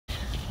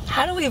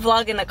how do we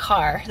vlog in the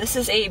car? This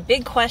is a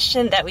big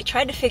question that we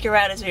tried to figure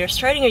out as we were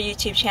starting our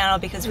YouTube channel,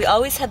 because we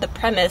always had the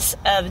premise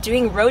of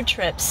doing road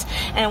trips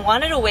and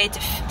wanted a way to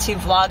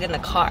vlog in the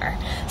car.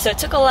 So it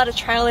took a lot of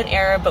trial and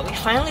error, but we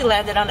finally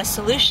landed on a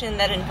solution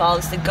that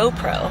involves the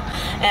GoPro.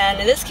 And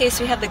in this case,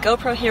 we have the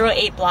GoPro Hero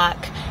 8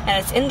 Black,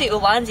 and it's in the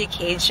Ulanzi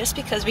cage just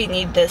because we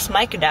need this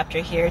mic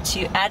adapter here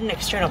to add an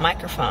external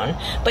microphone.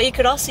 But you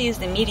could also use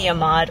the media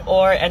mod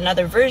or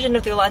another version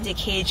of the Ulanzi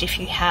cage if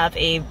you have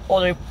a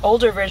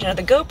older version of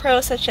the GoPro,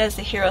 such as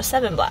the Hero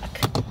 7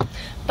 Black.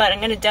 But I'm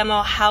going to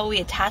demo how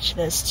we attach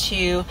this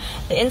to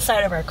the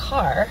inside of our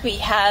car. We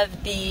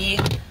have the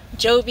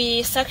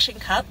Joby suction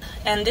cup,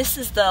 and this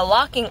is the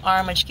locking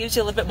arm, which gives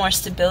you a little bit more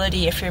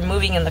stability if you're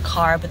moving in the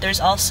car. But there's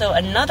also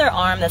another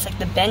arm that's like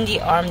the bendy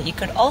arm that you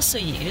could also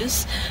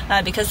use,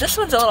 because this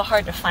one's a little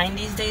hard to find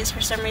these days for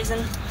some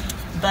reason.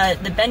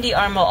 But the bendy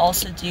arm will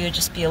also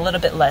just be a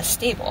little bit less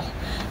stable.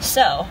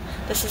 So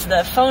this is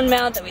the phone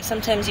mount that we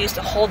sometimes use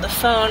to hold the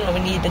phone when we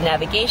need the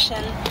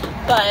navigation.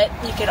 But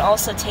you can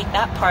also take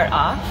that part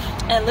off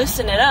and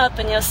loosen it up,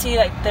 and you'll see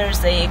like there's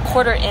a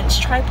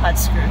 1/4-inch tripod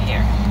screw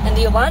here. And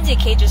the Ulanzi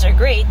cages are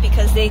great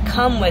because they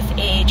come with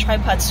a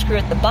tripod screw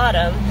at the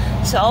bottom.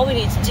 So all we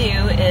need to do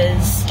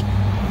is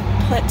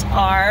put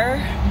our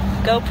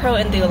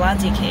GoPro in the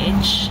Ulanzi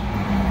cage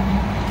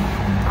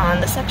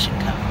on the suction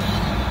cup.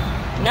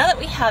 Now that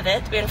we have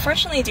it, we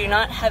unfortunately do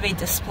not have a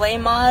display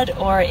mod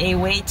or a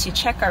way to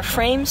check our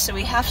frames, so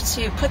we have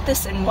to put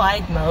this in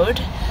wide mode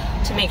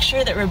to make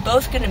sure that we're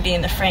both going to be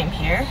in the frame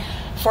here.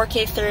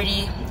 4K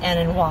 30 and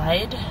in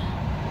wide.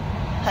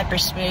 Hyper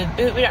smooth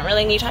boot. We don't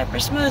really need hyper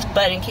smooth,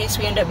 but in case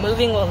we end up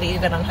moving, we'll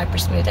leave it on hyper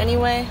smooth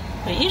anyway.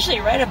 But usually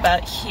right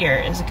about here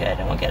is good,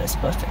 and we'll get us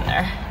both in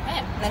there.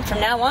 Right. And then from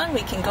now on,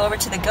 we can go over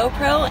to the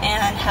GoPro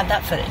and have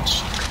that footage.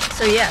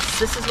 So yes,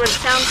 this is what it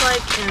sounds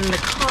like in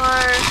the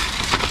car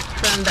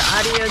from the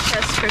audio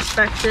test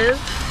perspective.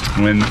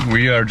 When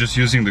we are just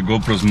using the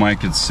GoPro's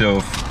mic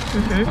itself,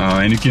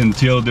 and you can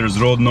tell there's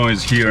road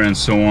noise here and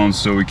so on,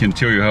 so we can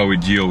tell you how we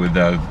deal with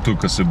that. It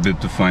took us a bit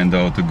to find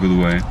out a good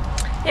way.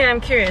 Yeah,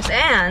 I'm curious,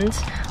 and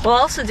we'll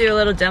also do a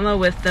little demo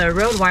with the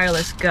Rode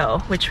Wireless Go,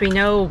 which we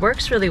know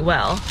works really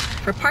well.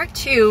 For part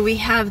 2, we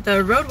have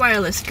the Rode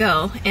Wireless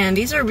Go, and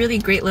these are really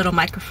great little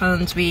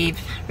microphones. We've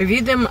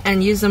reviewed them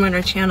and used them on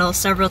our channel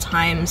several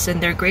times,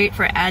 and they're great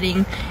for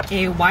adding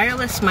a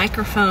wireless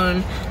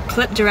microphone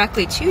clipped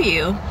directly to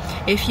you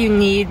if you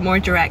need more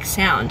direct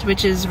sound,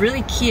 which is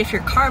really key if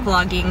you're car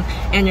vlogging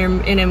and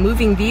you're in a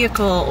moving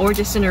vehicle or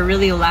just in a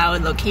really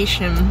loud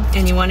location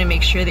and you want to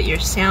make sure that your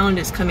sound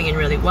is coming in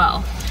really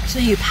well. So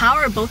you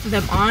power both of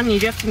them on, and you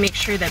do have to make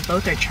sure that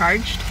both are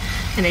charged,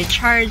 and they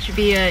charge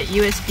via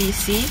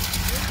USB-C.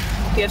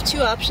 You have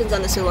two options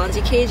on this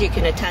Ulanzi cage. You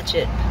can attach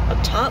it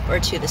up top or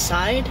to the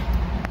side,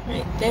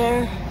 right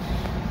there,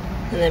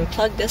 and then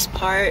plug this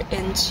part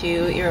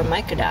into your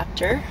mic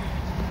adapter.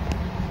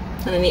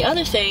 And then the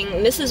other thing,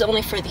 and this is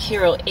only for the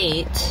Hero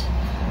 8,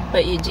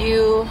 but you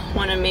do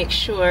want to make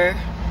sure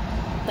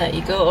that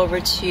you go over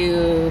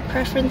to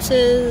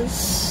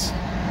Preferences,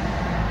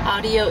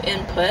 Audio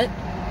Input,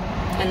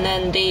 and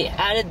then they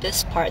added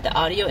this part, the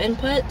audio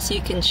input, so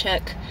you can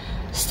check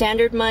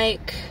standard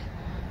mic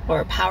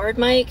or powered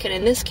mic, and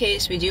in this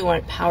case we do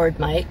want powered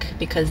mic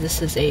because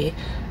this is a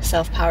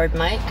self-powered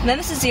mic. And then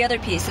this is the other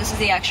piece. This is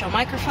the actual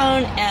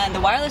microphone, and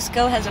the Wireless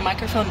Go has a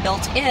microphone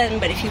built in,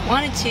 but if you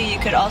wanted to, you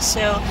could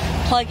also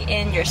plug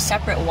in your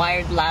separate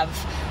wired lav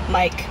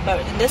mic.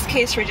 But in this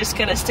case, we're just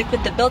gonna stick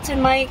with the built-in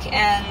mic,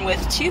 and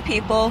with two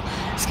people,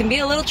 this can be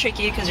a little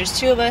tricky because there's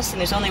two of us and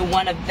there's only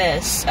one of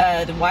this.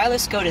 The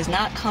Wireless Go does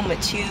not come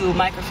with two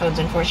microphones,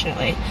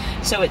 unfortunately.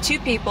 So with two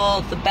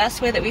people, the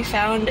best way that we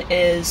found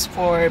is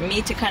for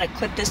me to kind of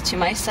clip this to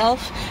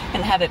myself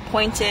and have it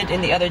pointed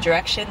in the other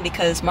direction,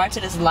 because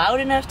Martin is loud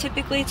enough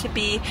typically to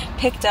be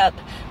picked up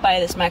by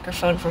this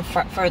microphone from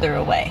further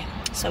away.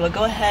 So we'll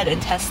go ahead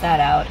and test that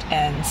out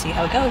and see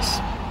how it goes.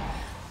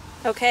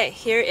 Okay,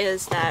 here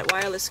is that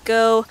Wireless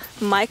Go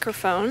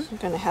microphone. I'm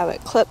gonna have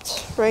it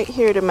clipped right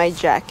here to my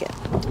jacket.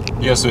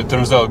 Yeah, so it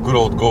turns out good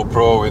old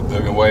GoPro with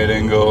the wide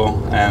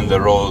angle and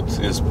the Rode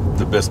is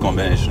the best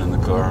combination in the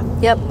car.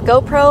 Yep,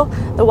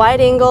 GoPro, the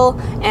wide angle,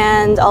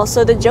 and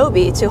also the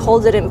Joby to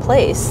hold it in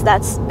place.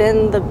 That's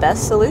been the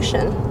best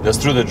solution. That's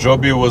true, the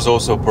Joby was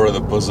also part of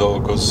the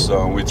puzzle because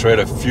we tried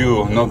a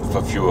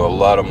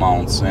lot of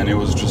mounts, and it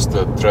was just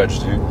a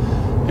tragedy.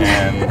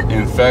 And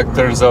in fact,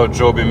 turns out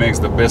Joby makes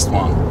the best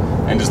one.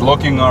 And this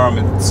locking arm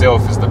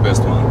itself is the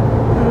best one.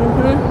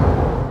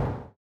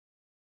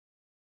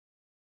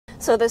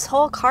 So this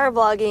whole car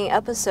vlogging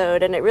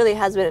episode, and it really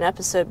has been an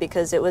episode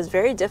because it was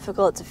very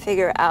difficult to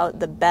figure out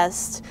the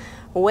best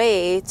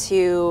way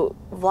to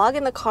vlog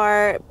in the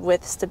car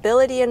with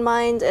stability in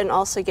mind and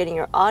also getting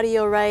your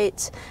audio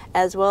right,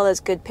 as well as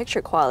good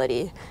picture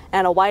quality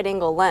and a wide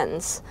angle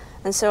lens.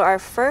 And so our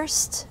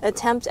first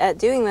attempt at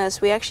doing this,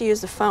 we actually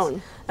used the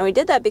phone. And we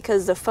did that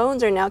because the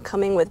phones are now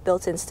coming with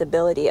built-in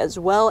stability, as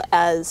well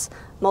as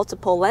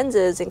multiple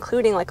lenses,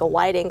 including like a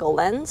wide angle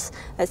lens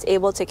that's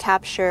able to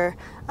capture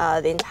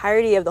the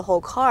entirety of the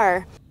whole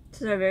car.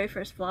 This is our very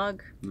first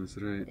vlog. That's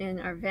right. In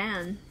our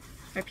van,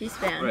 our peace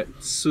van. Right,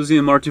 Susie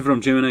and Marty from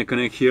Gemini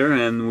Connect here,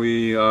 and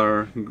we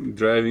are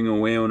driving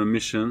away on a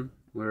mission.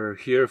 We're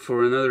here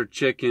for another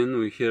check-in.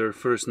 We hit our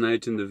first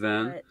night in the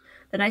van. But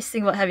the nice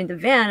thing about having the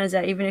van is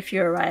that even if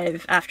you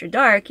arrive after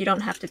dark, you don't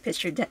have to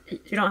pitch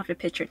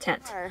your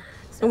tent.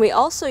 And we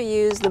also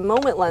use the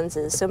Moment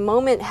lenses. So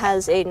Moment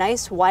has a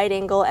nice wide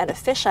angle and a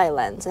fisheye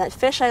lens. And that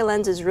fisheye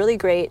lens is really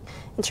great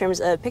in terms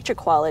of picture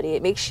quality.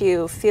 It makes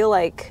you feel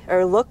like,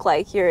 or look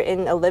like you're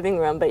in a living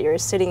room, but you're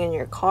sitting in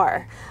your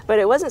car. But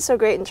it wasn't so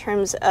great in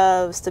terms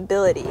of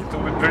stability. It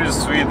will be pretty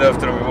sweet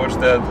after we watched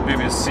that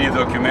BBC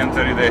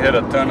documentary. They had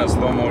a ton of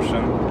slow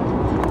motion.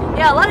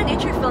 Yeah, a lot of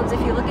nature films,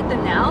 if you look at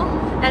them now,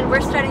 and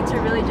we're starting to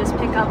really just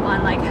pick up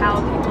on like how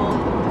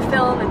people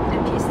film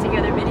and piece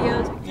together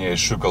videos. Yeah, it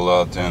shook a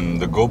lot, and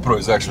the GoPro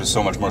is actually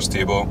so much more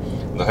stable.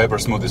 The Hyper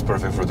Smooth is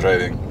perfect for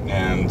driving,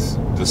 and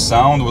the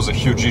sound was a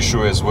huge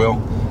issue as well.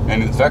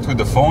 And in fact, with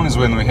the phone is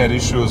when we had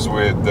issues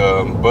with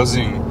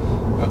buzzing,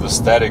 the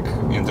static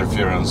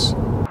interference.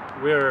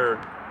 We're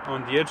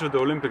on the edge of the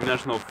Olympic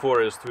National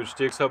Forest, which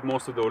takes up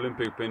most of the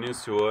Olympic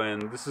Peninsula,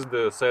 and this is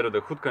the side of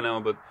the Hood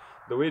Canal, but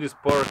the way this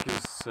park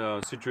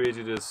is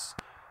situated is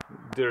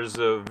there's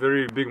a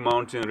very big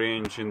mountain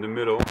range in the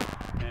middle,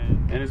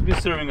 and it's been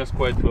serving us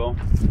quite well.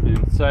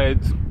 Inside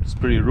it's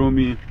pretty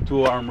roomy, 2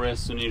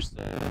 armrests on each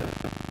side.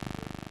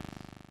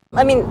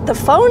 I mean, the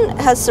phone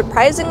has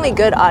surprisingly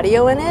good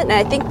audio in it, and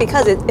I think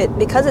because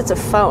it's a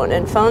phone,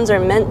 and phones are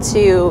meant to,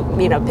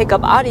 you know, pick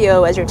up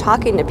audio as you're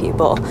talking to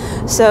people.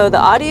 So the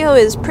audio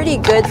is pretty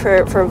good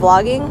for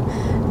vlogging,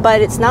 but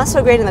it's not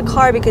so great in the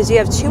car because you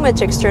have too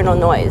much external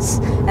noise.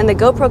 And the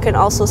GoPro can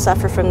also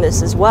suffer from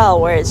this as well,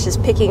 where it's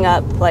just picking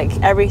up like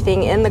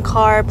everything in the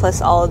car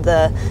plus all of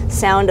the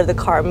sound of the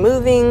car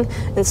moving.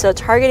 And so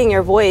targeting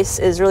your voice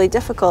is really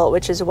difficult,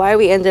 which is why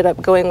we ended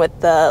up going with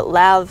the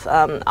lav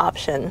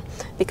option,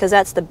 because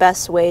that's the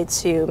best way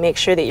to make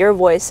sure that your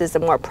voice is the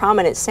more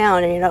prominent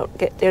sound and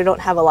you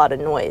don't have a lot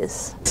of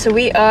noise. So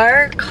we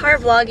are car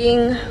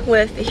vlogging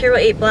with the Hero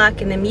 8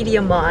 Black and the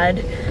Media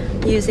Mod,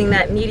 using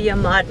that Media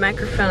Mod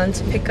microphone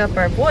to pick up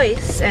our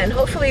voice, and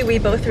hopefully we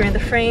both are in the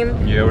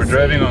frame. Yeah, we're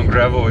driving on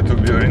gravel. It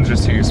would be an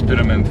interesting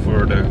experiment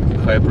for the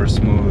Hyper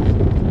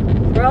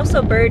Smooth. We're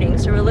also birding,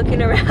 so we're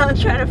looking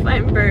around trying to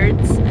find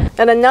birds.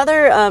 And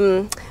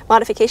another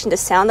modification to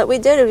sound that we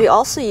did is we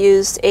also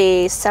used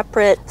a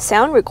separate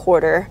sound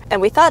recorder, and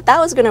we thought that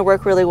was going to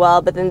work really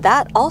well, but then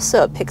that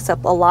also picks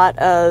up a lot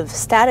of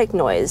static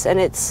noise, and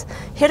it's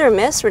hit or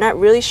miss. We're not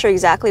really sure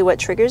exactly what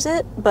triggers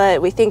it,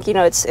 but we think, you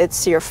know,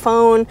 it's your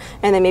phone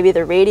and then maybe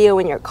the radio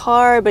in your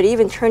car, but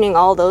even turning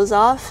all those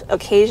off,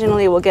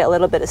 occasionally we'll get a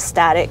little bit of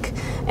static,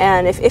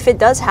 and if it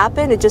does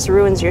happen, it just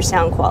ruins your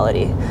sound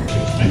quality.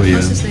 The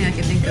closest thing I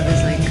can think of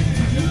is like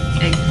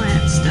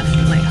eggplant stuffed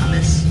with like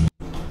hummus.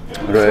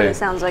 Right. That's what it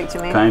sounds like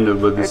to me. Kind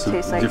of, but it's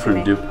a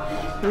different dip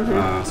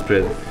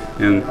spread.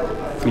 And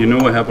you know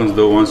what happens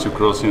though once you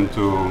cross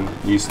into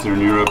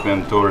Eastern Europe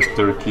and towards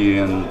Turkey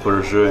and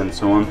Persia and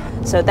so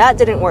on? So that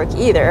didn't work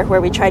either, where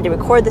we tried to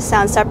record the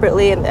sound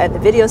separately and the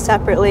video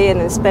separately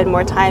and then spend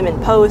more time in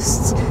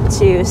post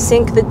to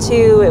sync the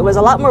two. It was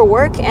a lot more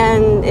work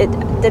and it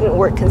didn't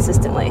work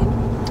consistently.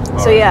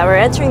 So yeah, we're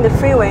entering the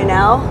freeway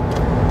now,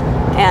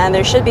 and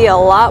there should be a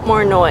lot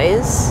more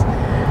noise.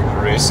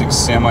 Racing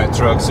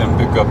semi-trucks and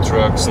pickup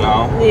trucks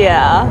now.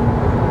 Yeah.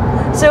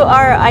 So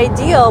our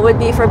ideal would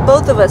be for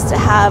both of us to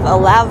have a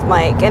lav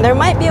mic, and there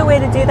might be a way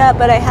to do that,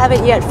 but I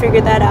haven't yet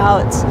figured that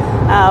out.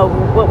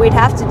 What we'd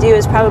have to do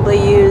is probably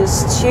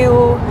use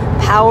 2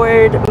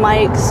 powered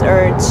mics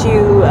or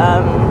two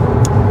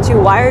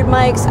wired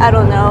mics. I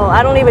don't know.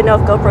 I don't even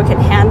know if GoPro can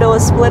handle a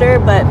splitter,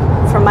 but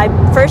from my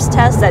first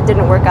test that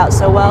didn't work out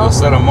so well. The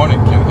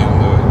Saramonic can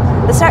handle it.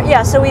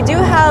 Yeah, so we do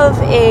have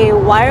a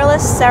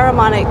wireless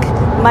Saramonic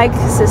mic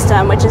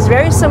system, which is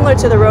very similar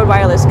to the Rode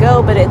Wireless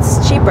Go, but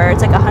it's cheaper.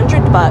 It's like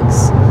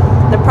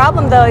 $100. The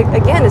problem though,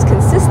 again, is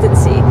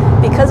consistency.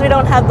 Because we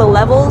don't have the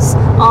levels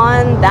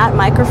on that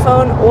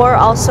microphone or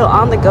also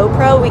on the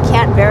GoPro, we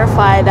can't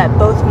verify that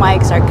both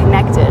mics are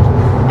connected.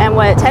 And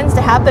what tends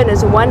to happen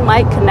is one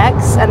mic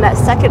connects and that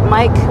second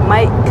mic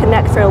might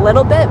connect for a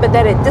little bit, but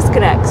then it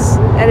disconnects.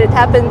 And it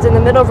happens in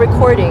the middle of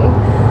recording.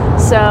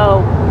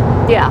 So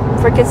yeah,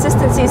 for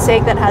consistency's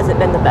sake, that hasn't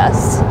been the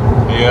best.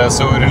 Yeah,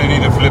 so we really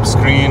need a flip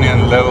screen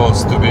and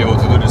levels to be able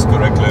to do this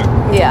correctly.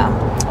 Yeah.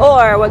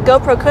 Or what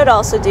GoPro could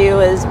also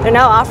do is they're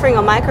now offering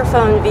a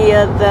microphone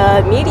via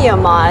the Media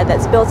Mod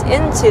that's built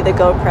into the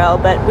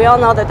GoPro, but we all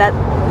know that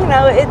you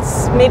know,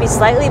 it's maybe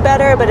slightly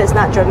better, but it's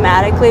not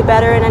dramatically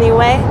better in any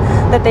way,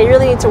 that they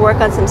really need to work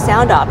on some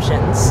sound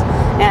options.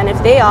 And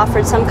if they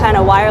offered some kind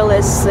of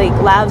wireless like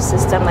lav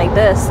system like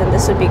this, then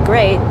this would be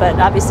great, but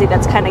obviously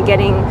that's kind of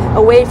getting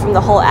away from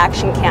the whole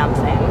action cam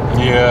thing.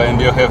 Yeah, and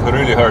you'll have a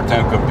really hard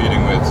time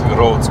competing with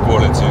Rode's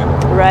quality.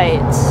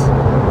 Right.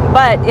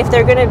 But if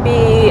they're going to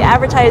be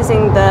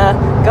advertising the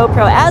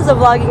GoPro as a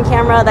vlogging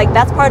camera, like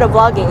that's part of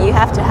vlogging. You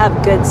have to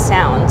have good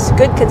sound,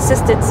 good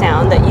consistent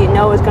sound that you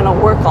know is going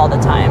to work all the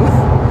time.